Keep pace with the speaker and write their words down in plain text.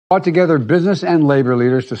Brought together business and labor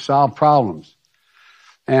leaders to solve problems.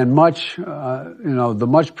 And the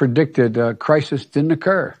much predicted crisis didn't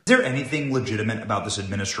occur. Is there anything legitimate about this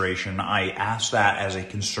administration? I ask that as a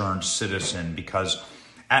concerned citizen because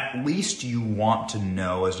at least you want to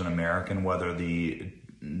know as an American whether the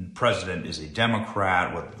president is a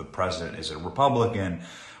Democrat, whether the president is a Republican,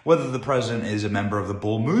 whether the president is a member of the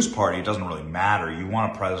Bull Moose Party. It doesn't really matter. You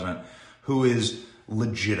want a president who is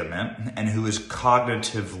legitimate and who is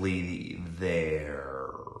cognitively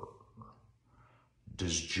there.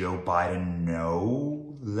 Does Joe Biden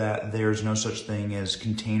know that there's no such thing as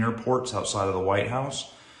container ports outside of the White House?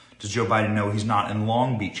 Does Joe Biden know he's not in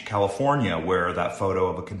Long Beach, California, where that photo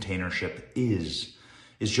of a container ship is?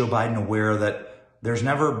 Is Joe Biden aware that there's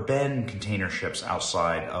never been container ships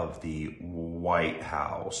outside of the White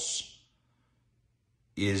House?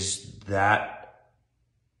 Is that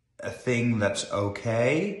a thing that's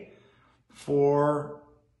okay for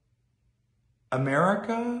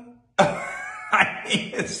America? I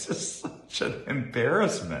mean, it's just such an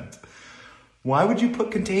embarrassment. Why would you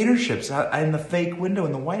put container ships out in the fake window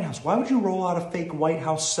in the White House? Why would you roll out a fake White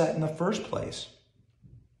House set in the first place?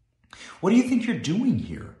 What do you think you're doing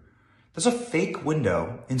here? There's a fake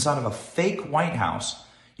window inside of a fake White House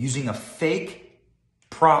using a fake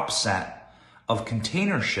prop set of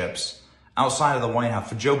container ships outside of the White House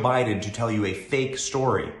for Joe Biden to tell you a fake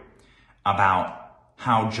story about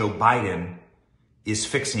how Joe Biden is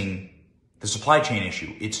fixing the supply chain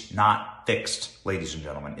issue. It's not fixed, ladies and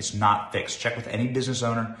gentlemen. It's not fixed. Check with any business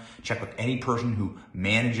owner. Check with any person who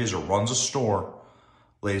manages or runs a store.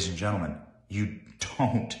 Ladies and gentlemen, you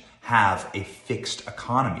don't have a fixed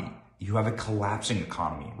economy. You have a collapsing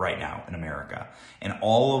economy right now in America. And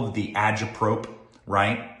all of the agitprop,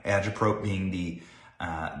 right? Agitprop being the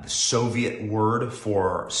Soviet word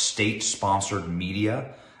for state-sponsored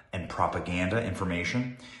media and propaganda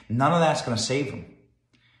information. None of that's going to save them.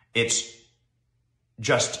 It's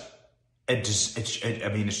just it's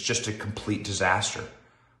just a complete disaster.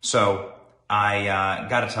 So I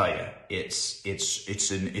got to tell you,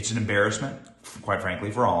 it's an embarrassment, quite frankly,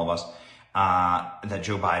 for all of us, that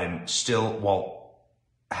Joe Biden still, while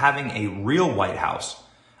having a real White House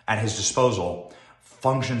at his disposal,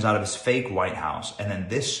 functions out of his fake White House. And then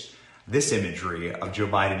this imagery of Joe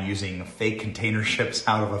Biden using fake container ships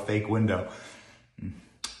out of a fake window,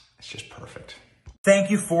 it's just perfect.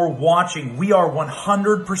 Thank you for watching. We are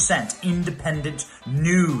 100% independent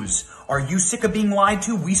news. Are you sick of being lied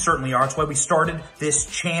to? We certainly are. That's why we started this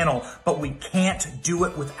channel. But we can't do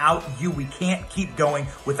it without you. We can't keep going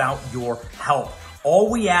without your help.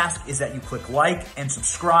 All we ask is that you click like and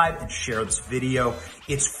subscribe and share this video.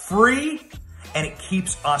 It's free. And it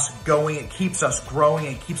keeps us going, it keeps us growing,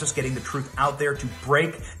 it keeps us getting the truth out there to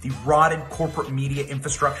break the rotted corporate media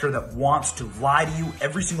infrastructure that wants to lie to you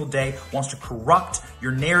every single day, wants to corrupt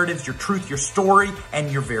your narratives, your truth, your story, and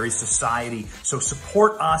your very society. So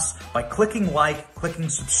support us by clicking like, clicking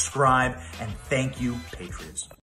subscribe, and thank you, Patriots.